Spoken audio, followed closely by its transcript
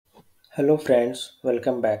Hello friends,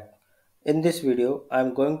 welcome back. In this video, I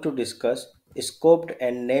am going to discuss scoped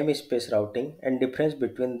and namespace routing and difference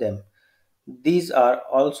between them. These are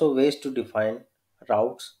also ways to define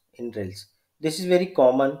routes in Rails. This is very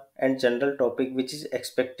common and general topic which is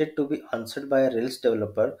expected to be answered by a Rails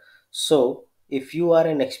developer. So, if you are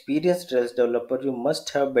an experienced Rails developer, you must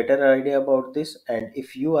have better idea about this, and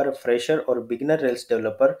if you are a fresher or beginner Rails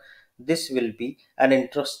developer, this will be an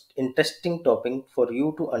interesting topic for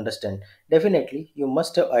you to understand. Definitely, you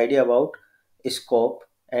must have idea about scope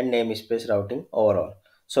and namespace routing overall.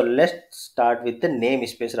 So let's start with the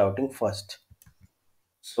namespace routing first.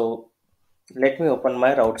 So let me open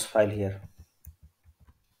my routes file here.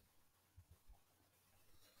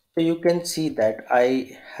 So you can see that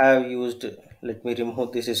I have used, let me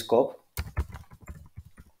remove this scope.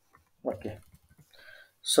 Okay.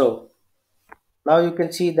 So now you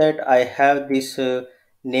can see that I have this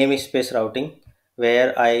namespace routing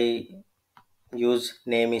where I use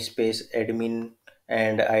namespace admin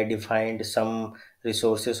and I defined some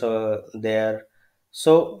resources there.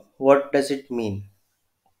 So what does it mean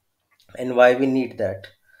and why we need that?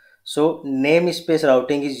 So namespace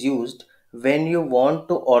routing is used when you want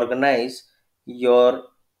to organize your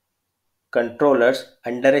controllers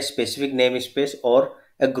under a specific namespace or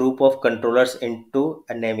a group of controllers into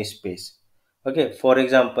a namespace. Okay, for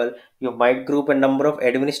example, you might group a number of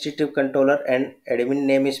administrative controller and admin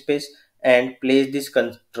namespace and place this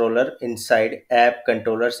controller inside app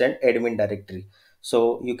controllers and admin directory.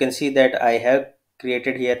 So you can see that I have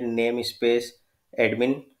created here namespace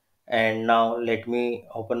admin, and now let me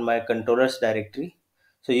open my controllers directory.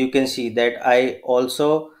 So you can see that I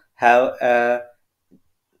also have a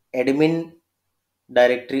admin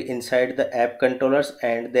directory inside the app controllers,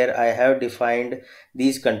 and there I have defined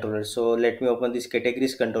these controllers. So let me open this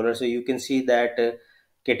categories controller. So you can see that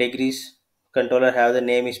categories controller have the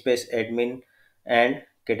namespace admin and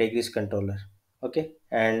categories controller. Okay,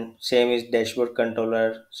 and same is dashboard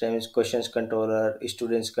controller, same is questions controller,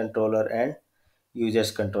 students controller, and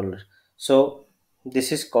users controller. So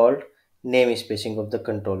this is called namespacing of the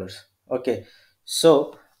controllers. Okay,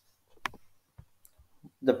 so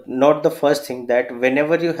the not the first thing that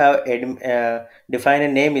whenever you have define a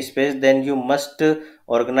namespace, then you must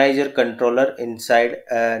organize your controller inside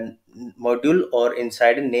a module or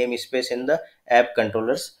inside a namespace in the app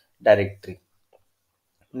controllers directory.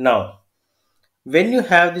 Now when you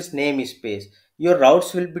have this namespace, your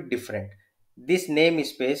routes will be different. This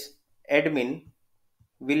namespace admin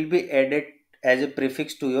will be added as a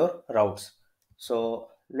prefix to your routes. So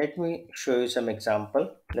let me show you some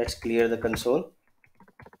example. Let's clear the console.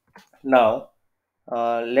 Now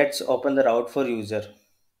let's open the route for user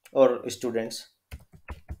or students,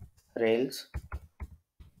 Rails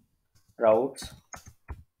routes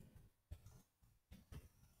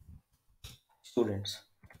students.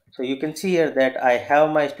 So you can see here that I have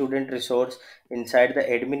my student resource inside the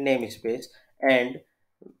admin namespace, and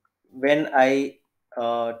when I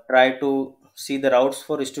try to see the routes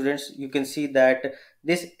for students, you can see that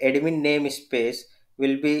this admin namespace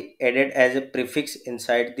will be added as a prefix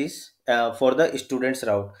inside this for the students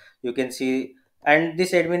route. You can see, and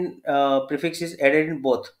this admin prefix is added in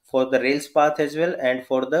both for the Rails path as well and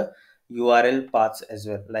for the URL paths as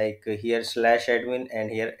well. Like here slash admin and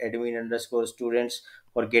here admin underscore students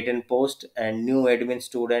for get and post, and new admin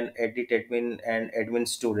student, edit admin, and admin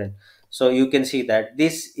student. So you can see that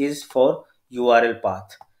this is for URL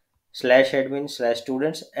path slash admin slash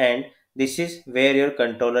students, and this is where your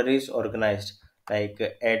controller is organized, like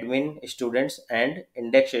admin students and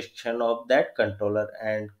index action of that controller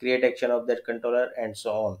and create action of that controller and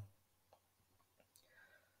so on.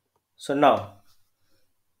 So now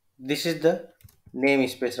this is the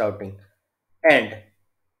namespace routing, and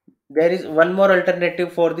there is one more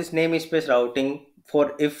alternative for this namespace routing.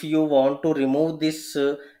 For if you want to remove this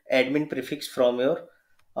admin prefix from your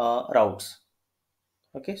routes.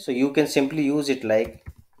 Okay, so you can simply use it like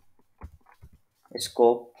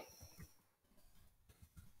scope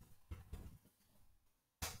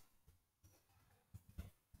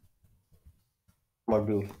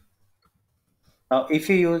module. Now if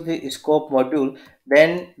you use the scope module,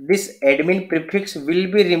 then this admin prefix will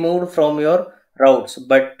be removed from your routes,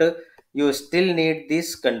 but you still need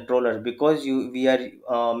this controller because you we are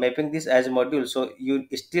mapping this as a module, so you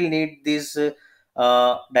still need this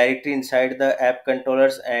directory inside the app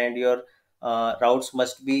controllers, and your routes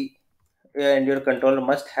must be, and your controller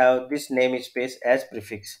must have this namespace as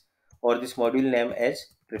prefix or this module name as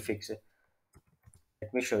prefix.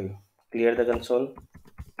 Let me show you. Clear the console,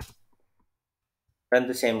 run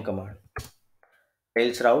the same command.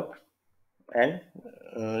 Rails route and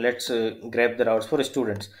let's grab the routes for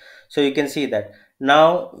students. So you can see that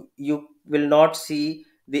now you will not see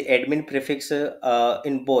the admin prefix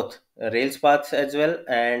in both rails paths as well,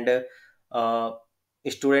 and uh,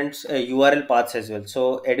 students url paths as well.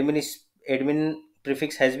 So admin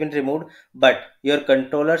prefix has been removed, but your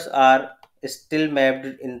controllers are still mapped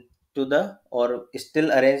into the, or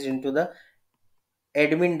still arranged into the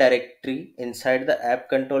admin directory inside the app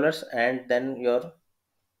controllers, and then your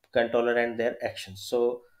controller and their actions.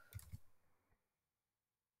 So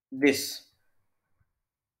this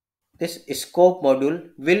this scope module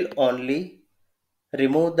will only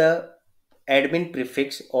remove the admin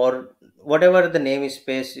prefix, or whatever the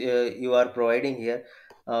namespace you are providing here,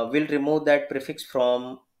 will remove that prefix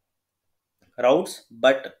from routes,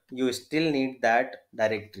 but you still need that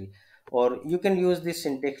directory. Or you can use this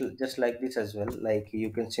syntax just like this as well, like you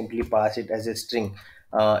can simply pass it as a string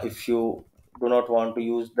if you do not want to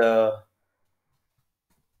use the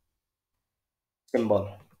symbol.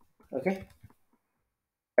 Okay,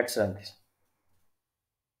 let's run this.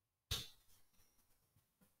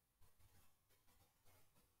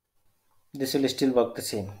 This will still work the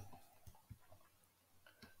same.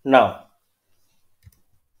 Now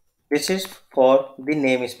this is for the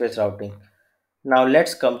namespace routing. Now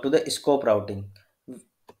let's come to the scope routing.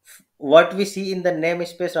 What we see in the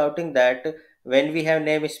namespace routing, that when we have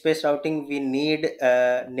namespace routing, we need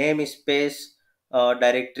a namespace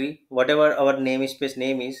directory. Whatever our namespace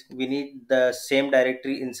name is, we need the same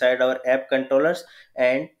directory inside our app controllers,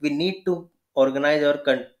 and we need to organize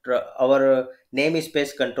our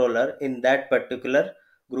namespace controller in that particular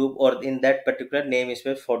group, or in that particular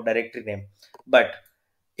namespace for directory name. But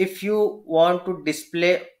if you want to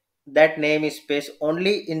display that namespace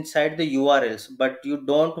only inside the URLs, but you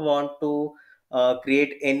don't want to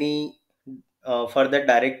create any further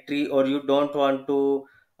directory, or you don't want to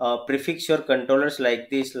prefix your controllers like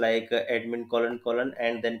this, like admin colon colon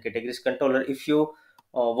and then categories controller. If you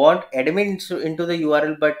want admin into the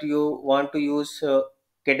URL, but you want to use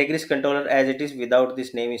categories controller as it is without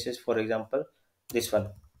this namespace, for example this one.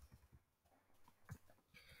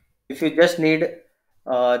 If you just need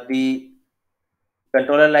the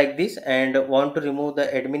controller like this and want to remove the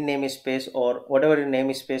admin namespace, or whatever your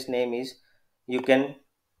namespace name is, you can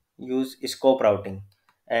use scope routing.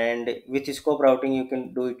 And with scope routing you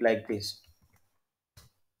can do it like this,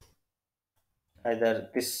 either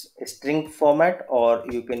this string format, or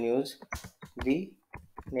you can use the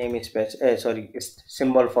namespace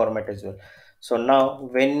symbol format as well. So now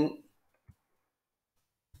when,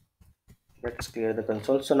 let's clear the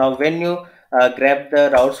console. So now when you grab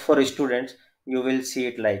the routes for students, you will see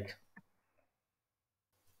it like,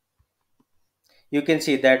 you can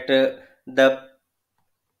see that the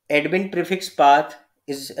admin prefix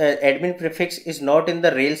is not in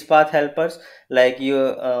the rails path helpers. Like you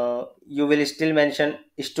will still mention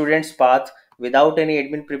students path without any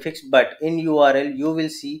admin prefix, but in url you will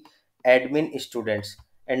see admin students.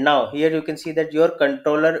 And now here you can see that your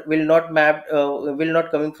controller will not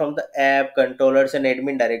coming from the app controllers and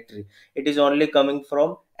admin directory. It is only coming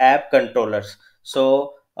from app controllers.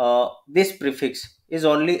 So this prefix is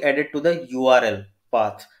only added to the url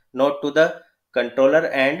path, not to the controller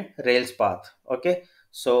and rails path. Okay,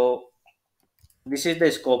 so this is the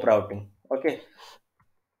scope routing. Okay,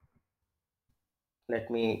 let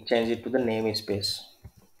me change it to the namespace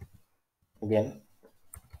again.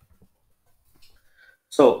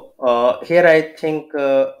 So here I think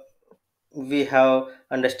we have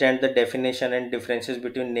understand the definition and differences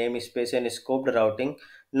between namespace and scoped routing.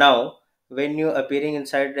 Now when you appearing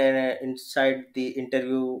inside the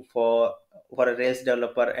interview for a rails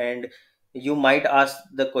developer, and you might ask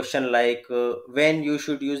the question like when you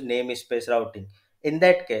should use namespace routing. In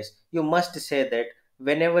that case you must say that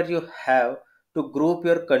whenever you have to group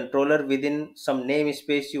your controller within some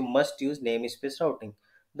namespace, you must use namespace routing.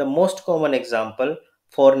 The most common example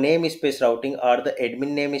for namespace routing are the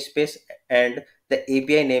admin namespace and the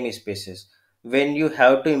API namespaces. When you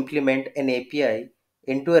have to implement an API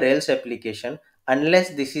into a Rails application,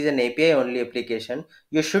 unless this is an API only application,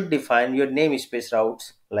 you should define your namespace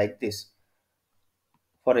routes like this.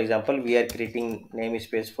 For example, we are creating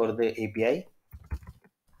namespace for the API,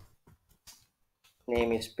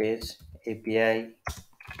 namespace API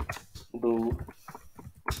do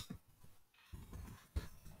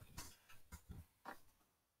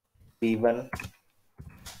v1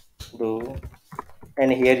 do,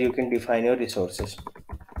 and here you can define your resources.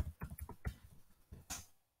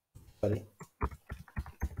 Sorry.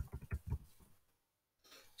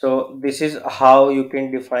 So this is how you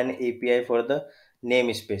can define API for the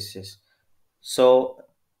namespaces. So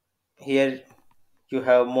here you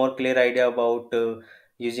have more clear idea about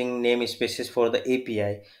using namespaces for the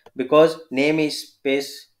API, because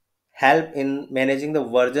namespace help in managing the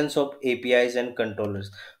versions of APIs and controllers.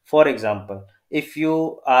 For example, if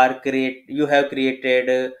you have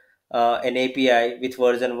created an API with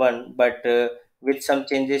version 1, but with some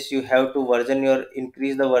changes you have to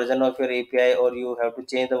increase the version of your API, or you have to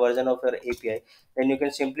change the version of your API, then you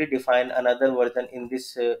can simply define another version in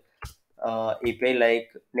this API like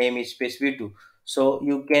namespace v2. So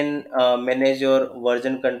you can manage your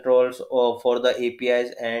version controls for the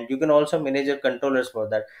APIs, and you can also manage your controllers for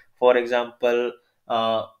that. For example,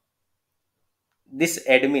 uh, this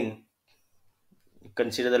admin,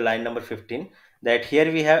 consider the line number 15, that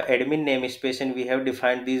here we have admin namespace and we have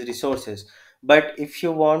defined these resources. But if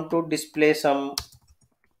you want to display some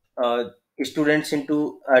uh, students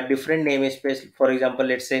into a different namespace, for example,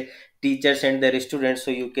 let's say teachers and their students,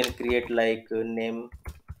 so you can create like name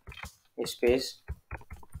space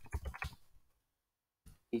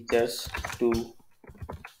teachers to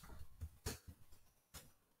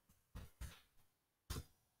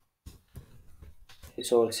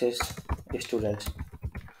resources students.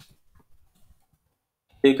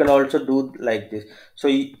 You can also do like this. So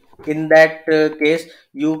in that case,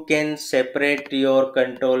 you can separate your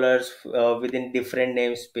controllers within different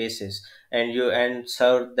namespaces, and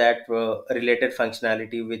serve that related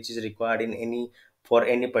functionality which is required in any for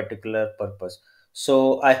any particular purpose.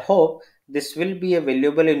 So I hope this will be a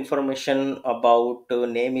valuable information about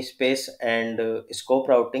namespace and scope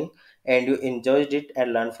routing, and you enjoyed it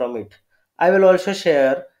and learned from it. I will also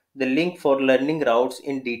share the link for learning routes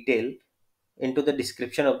in detail into the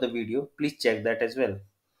description of the video. Please check that as well.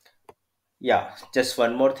 Yeah, just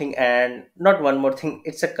one more thing, and not one more thing,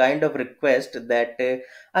 it's a kind of request that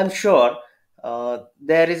I'm sure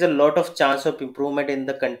there is a lot of chance of improvement in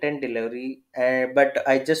the content delivery, but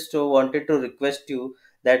I just wanted to request you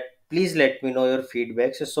that please let me know your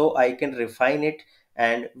feedback, so I can refine it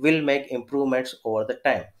and will make improvements over the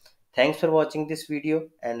time. Thanks for watching this video,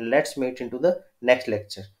 and let's meet into the next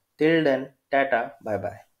lecture. Till then, tata, bye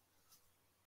bye.